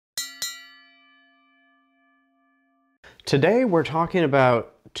Today we're talking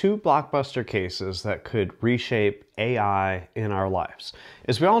about two blockbuster cases that could reshape AI in our lives.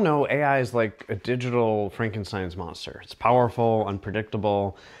 As we all know, AI is like a digital Frankenstein's monster. It's powerful,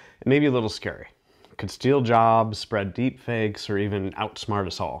 unpredictable, and maybe a little scary. It could steal jobs, spread deepfakes, or even outsmart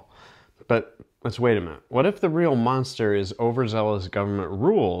us all. But let's wait a minute. What if the real monster is overzealous government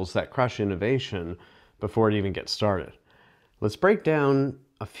rules that crush innovation before it even gets started? Let's break down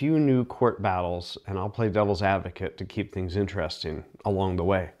a few new court battles, and I'll play devil's advocate to keep things interesting along the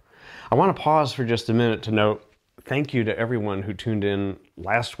way. I want to pause for just a minute to note thank you to everyone who tuned in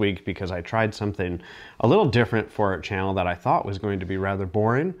last week, because I tried something a little different for our channel that I thought was going to be rather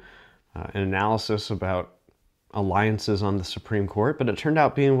boring, an analysis about alliances on the Supreme Court, but it turned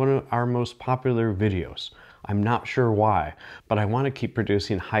out being one of our most popular videos. I'm not sure why, but I want to keep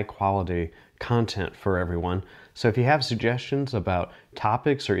producing high quality content for everyone. So if you have suggestions about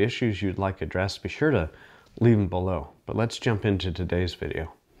topics or issues you'd like addressed, be sure to leave them below. But let's jump into today's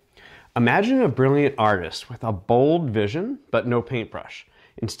video. Imagine a brilliant artist with a bold vision, but no paintbrush.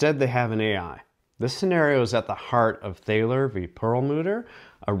 Instead, they have an AI. This scenario is at the heart of Thaler v. Perlmutter,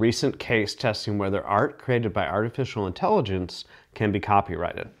 a recent case testing whether art created by artificial intelligence can be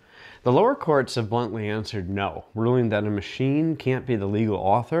copyrighted. The lower courts have bluntly answered no, ruling that a machine can't be the legal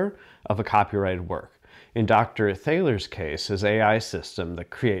author of a copyrighted work. In Dr. Thaler's case, his AI system, the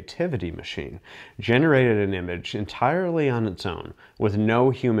creativity machine, generated an image entirely on its own, with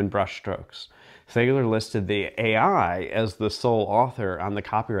no human brushstrokes. Thaler listed the AI as the sole author on the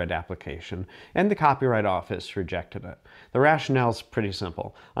copyright application, and the Copyright Office rejected it. The rationale is pretty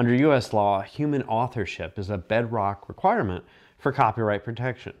simple. Under U.S. law, human authorship is a bedrock requirement for copyright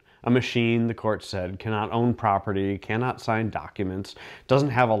protection. A machine, the court said, cannot own property, cannot sign documents, doesn't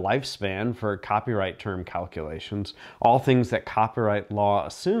have a lifespan for copyright term calculations, all things that copyright law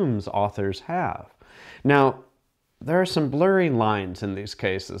assumes authors have. Now, there are some blurry lines in these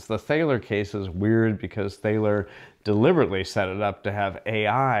cases. The Thaler case is weird because Thaler deliberately set it up to have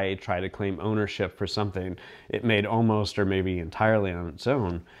AI try to claim ownership for something it made almost or maybe entirely on its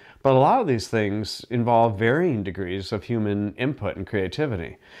own. But a lot of these things involve varying degrees of human input and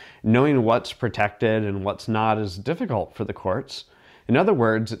creativity. Knowing what's protected and what's not is difficult for the courts. In other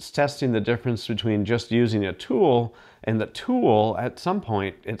words, it's testing the difference between just using a tool and the tool at some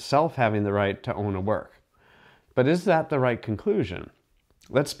point itself having the right to own a work. But is that the right conclusion?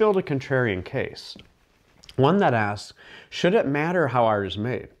 Let's build a contrarian case. One that asks, should it matter how art is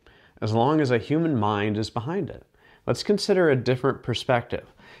made, as long as a human mind is behind it? Let's consider a different perspective.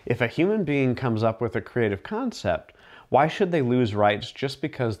 If a human being comes up with a creative concept, why should they lose rights just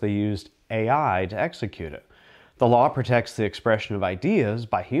because they used AI to execute it? The law protects the expression of ideas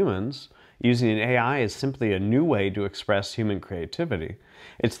by humans. Using an AI is simply a new way to express human creativity.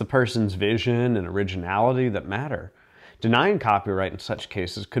 It's the person's vision and originality that matter. Denying copyright in such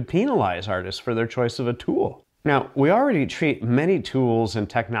cases could penalize artists for their choice of a tool. Now, we already treat many tools and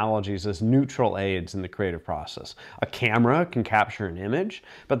technologies as neutral aids in the creative process. A camera can capture an image,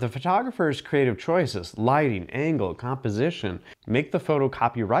 but the photographer's creative choices, lighting, angle, composition, make the photo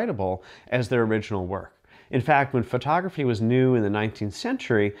copyrightable as their original work. In fact, when photography was new in the 19th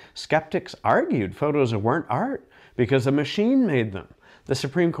century, skeptics argued photos weren't art because a machine made them. The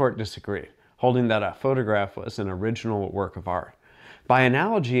Supreme Court disagreed, holding that a photograph was an original work of art. By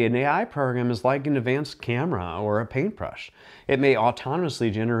analogy, an AI program is like an advanced camera or a paintbrush. It may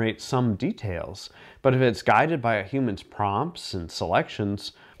autonomously generate some details, but if it's guided by a human's prompts and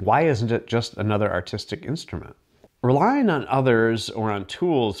selections, why isn't it just another artistic instrument? Relying on others or on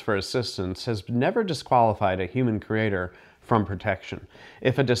tools for assistance has never disqualified a human creator from protection.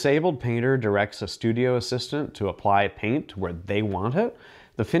 If a disabled painter directs a studio assistant to apply paint where they want it,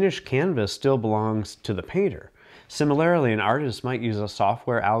 the finished canvas still belongs to the painter. Similarly, an artist might use a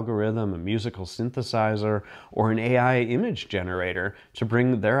software algorithm, a musical synthesizer, or an AI image generator to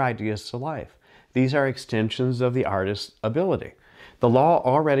bring their ideas to life. These are extensions of the artist's ability. The law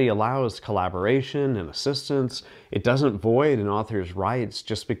already allows collaboration and assistance. It doesn't void an author's rights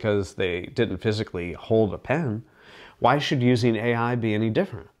just because they didn't physically hold a pen. Why should using AI be any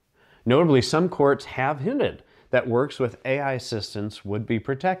different? Notably, some courts have hinted that works with AI assistance would be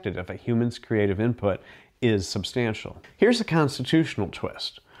protected if a human's creative input is substantial. Here's a constitutional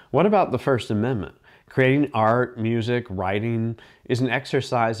twist. What about the First Amendment? Creating art, music, writing is an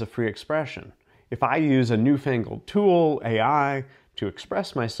exercise of free expression. If I use a newfangled tool, AI, to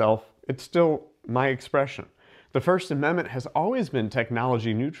express myself, it's still my expression. The First Amendment has always been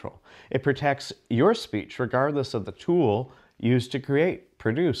technology neutral. It protects your speech regardless of the tool used to create,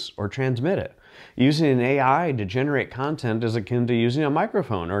 produce, or transmit it. Using an AI to generate content is akin to using a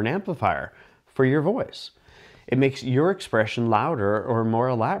microphone or an amplifier for your voice. It makes your expression louder or more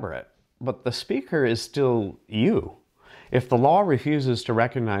elaborate, but the speaker is still you. If the law refuses to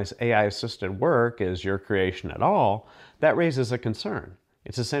recognize AI-assisted work as your creation at all, that raises a concern.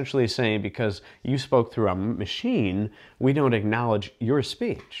 It's essentially saying because you spoke through a machine, we don't acknowledge your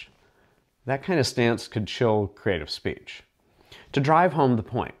speech. That kind of stance could chill creative speech. To drive home the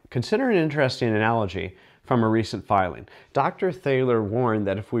point, consider an interesting analogy from a recent filing. Dr. Thaler warned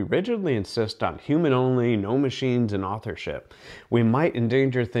that if we rigidly insist on human-only, no machines in authorship, we might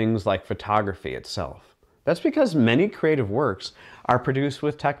endanger things like photography itself. That's because many creative works are produced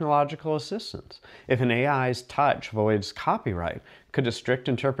with technological assistance. If an AI's touch voids copyright, could a strict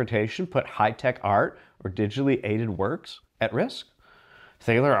interpretation put high-tech art or digitally aided works at risk?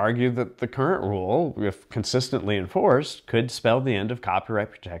 Thaler argued that the current rule, if consistently enforced, could spell the end of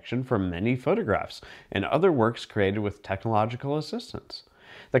copyright protection for many photographs and other works created with technological assistance.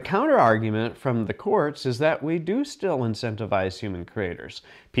 The counter-argument from the courts is that we do still incentivize human creators.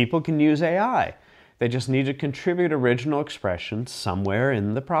 People can use AI. They just need to contribute original expression somewhere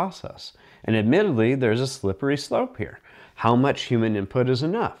in the process. And admittedly, there's a slippery slope here. How much human input is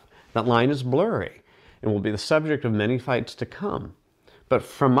enough? That line is blurry and will be the subject of many fights to come. But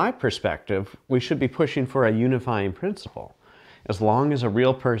from my perspective, we should be pushing for a unifying principle. As long as a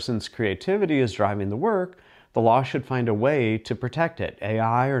real person's creativity is driving the work, the law should find a way to protect it,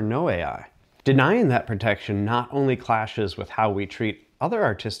 AI or no AI. Denying that protection not only clashes with how we treat other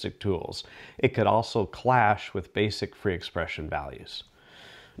artistic tools, it could also clash with basic free expression values.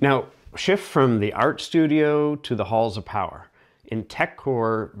 Now, shift from the art studio to the halls of power. In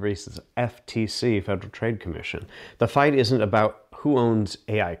TechCore versus FTC, Federal Trade Commission, the fight isn't about who owns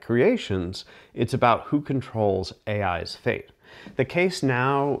AI creations, it's about who controls AI's fate. The case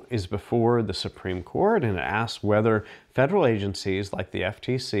now is before the Supreme Court, and it asks whether federal agencies like the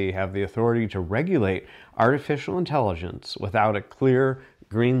FTC have the authority to regulate artificial intelligence without a clear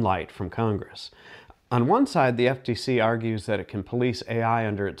green light from Congress. On one side, the FTC argues that it can police AI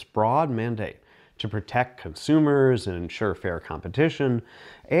under its broad mandate to protect consumers and ensure fair competition.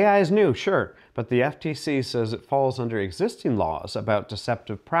 AI is new, sure, but the FTC says it falls under existing laws about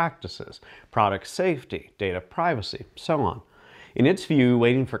deceptive practices, product safety, data privacy, so on. In its view,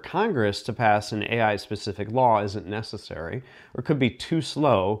 waiting for Congress to pass an AI-specific law isn't necessary or could be too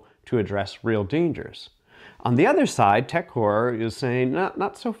slow to address real dangers. On the other side, TechCore is saying,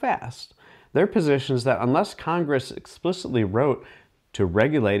 not so fast. Their position is that unless Congress explicitly wrote to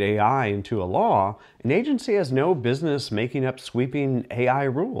regulate AI into a law, an agency has no business making up sweeping AI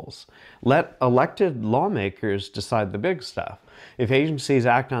rules. Let elected lawmakers decide the big stuff. If agencies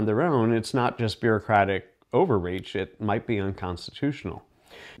act on their own, it's not just bureaucratic overreach, it might be unconstitutional.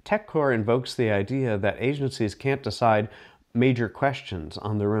 TechCore invokes the idea that agencies can't decide major questions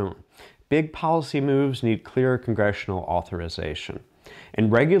on their own. Big policy moves need clear congressional authorization.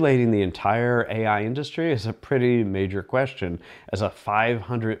 And regulating the entire AI industry is a pretty major question, as a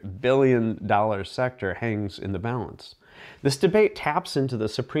 $500 billion sector hangs in the balance. This debate taps into the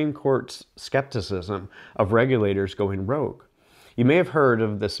Supreme Court's skepticism of regulators going rogue. You may have heard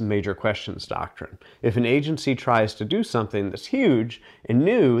of this major questions doctrine. If an agency tries to do something that's huge and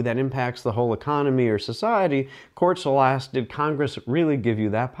new that impacts the whole economy or society, courts will ask, did Congress really give you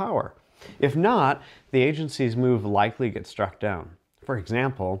that power? If not, the agency's move likely gets struck down. For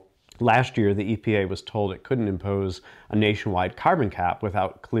example, last year the EPA was told it couldn't impose a nationwide carbon cap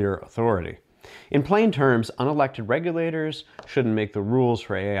without clear authority. In plain terms, unelected regulators shouldn't make the rules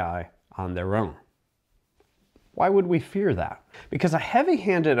for AI on their own. Why would we fear that? Because a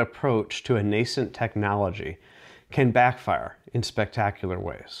heavy-handed approach to a nascent technology can backfire in spectacular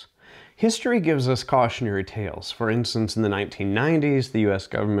ways. History gives us cautionary tales. For instance, in the 1990s, the US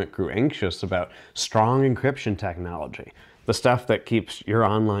government grew anxious about strong encryption technology, the stuff that keeps your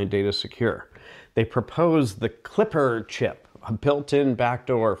online data secure. They proposed the Clipper chip, a built-in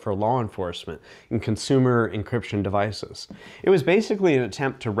backdoor for law enforcement in consumer encryption devices. It was basically an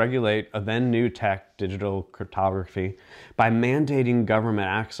attempt to regulate a then new tech, digital cryptography, by mandating government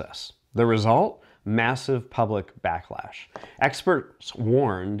access. The result? Massive public backlash. Experts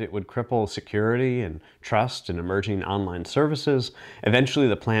warned it would cripple security and trust in emerging online services. Eventually,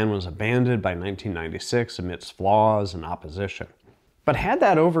 the plan was abandoned by 1996 amidst flaws and opposition. But had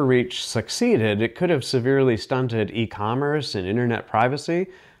that overreach succeeded, it could have severely stunted e-commerce and internet privacy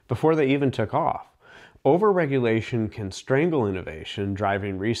before they even took off. Overregulation can strangle innovation,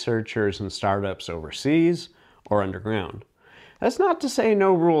 driving researchers and startups overseas or underground. That's not to say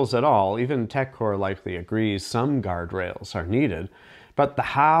no rules at all. Even TechCore likely agrees some guardrails are needed, but the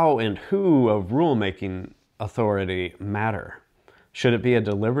how and who of rulemaking authority matter. Should it be a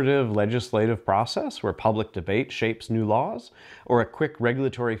deliberative legislative process where public debate shapes new laws, or a quick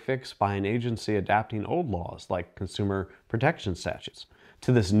regulatory fix by an agency adapting old laws like consumer protection statutes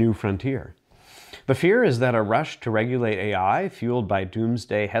to this new frontier? The fear is that a rush to regulate AI, fueled by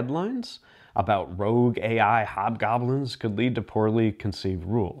doomsday headlines about rogue AI hobgoblins, could lead to poorly conceived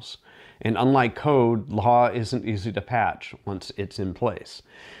rules. And unlike code, law isn't easy to patch once it's in place.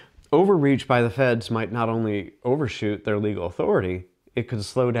 Overreach by the feds might not only overshoot their legal authority, it could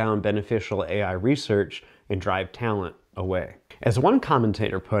slow down beneficial AI research and drive talent away. As one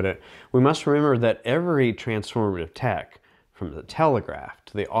commentator put it, we must remember that every transformative tech, from the telegraph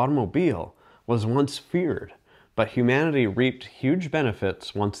to the automobile, was once feared, but humanity reaped huge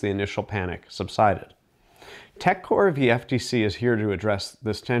benefits once the initial panic subsided. TechCore v. FTC is here to address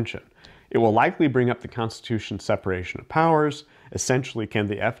this tension. It will likely bring up the Constitution's separation of powers. Essentially, can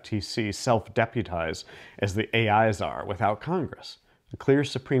the FTC self-deputize as the AIs are without Congress? A clear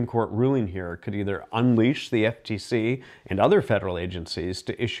Supreme Court ruling here could either unleash the FTC and other federal agencies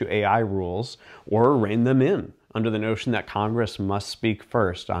to issue AI rules or rein them in under the notion that Congress must speak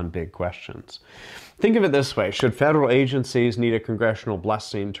first on big questions. Think of it this way: should federal agencies need a congressional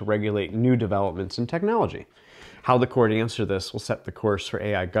blessing to regulate new developments in technology? How the court answers this will set the course for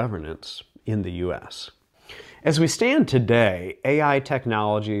AI governance in the U.S. As we stand today, AI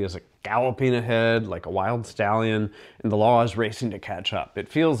technology is galloping ahead like a wild stallion, and the law is racing to catch up. It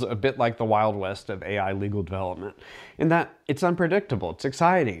feels a bit like the Wild West of AI legal development, in that it's unpredictable, it's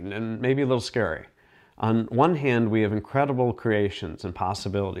exciting, and maybe a little scary. On one hand, we have incredible creations and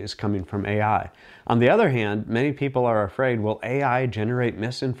possibilities coming from AI. On the other hand, many people are afraid, will AI generate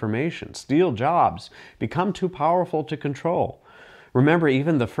misinformation, steal jobs, become too powerful to control? Remember,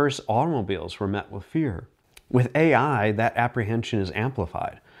 even the first automobiles were met with fear. With AI, that apprehension is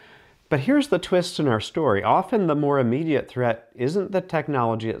amplified. But here's the twist in our story. Often the more immediate threat isn't the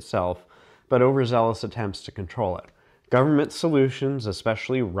technology itself, but overzealous attempts to control it. Government solutions,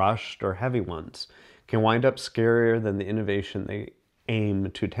 especially rushed or heavy ones, can wind up scarier than the innovation they aim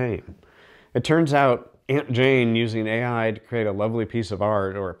to tame. It turns out Aunt Jane using AI to create a lovely piece of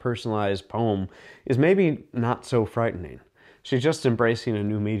art or a personalized poem is maybe not so frightening. She's just embracing a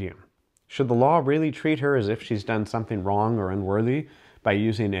new medium. Should the law really treat her as if she's done something wrong or unworthy by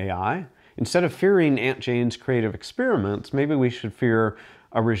using AI? Instead of fearing Aunt Jane's creative experiments, maybe we should fear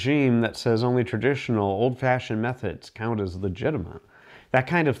a regime that says only traditional, old-fashioned methods count as legitimate. That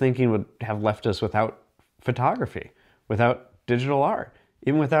kind of thinking would have left us without photography, without digital art,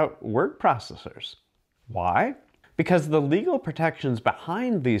 even without word processors. Why? Because the legal protections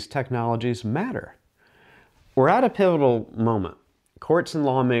behind these technologies matter. We're at a pivotal moment. Courts and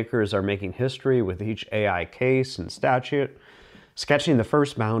lawmakers are making history with each AI case and statute, sketching the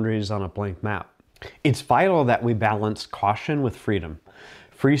first boundaries on a blank map. It's vital that we balance caution with freedom.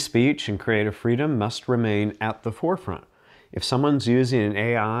 Free speech and creative freedom must remain at the forefront. If someone's using an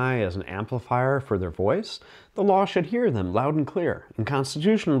AI as an amplifier for their voice, the law should hear them loud and clear. In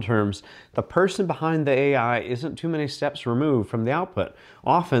constitutional terms, the person behind the AI isn't too many steps removed from the output.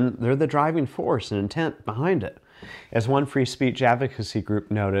 Often, they're the driving force and intent behind it. As one free speech advocacy group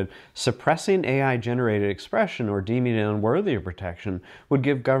noted, suppressing AI-generated expression or deeming it unworthy of protection would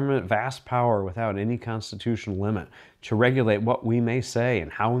give government vast power without any constitutional limit to regulate what we may say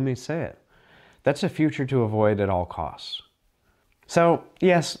and how we may say it. That's a future to avoid at all costs. So,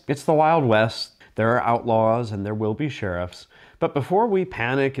 yes, it's the Wild West. There are outlaws and there will be sheriffs. But before we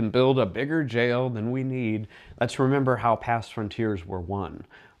panic and build a bigger jail than we need, let's remember how past frontiers were won.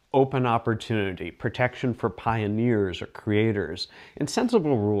 Open opportunity, protection for pioneers or creators, and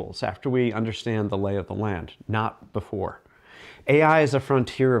sensible rules after we understand the lay of the land, not before. AI is a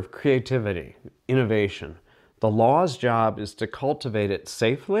frontier of creativity, innovation. The law's job is to cultivate it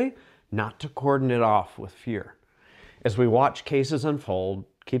safely, not to cordon it off with fear. As we watch cases unfold,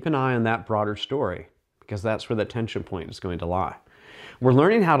 keep an eye on that broader story, because that's where the tension point is going to lie. We're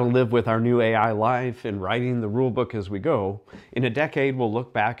learning how to live with our new AI life and writing the rule book as we go. In a decade, we'll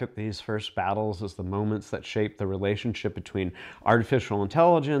look back at these first battles as the moments that shape the relationship between artificial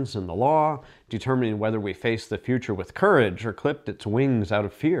intelligence and the law, determining whether we face the future with courage or clipped its wings out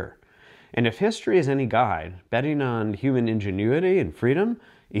of fear. And if history is any guide, betting on human ingenuity and freedom,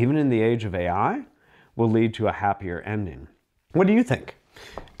 even in the age of AI, will lead to a happier ending. What do you think?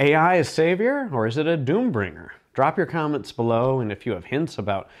 AI a savior, or is it a doom bringer? Drop your comments below, and if you have hints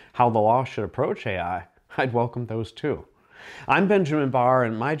about how the law should approach AI, I'd welcome those too. I'm Benjamin Barr,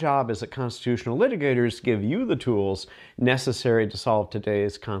 and my job as a constitutional litigator is to give you the tools necessary to solve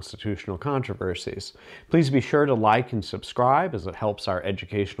today's constitutional controversies. Please be sure to like and subscribe as it helps our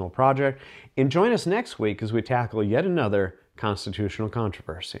educational project, and join us next week as we tackle yet another constitutional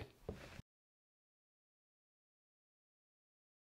controversy.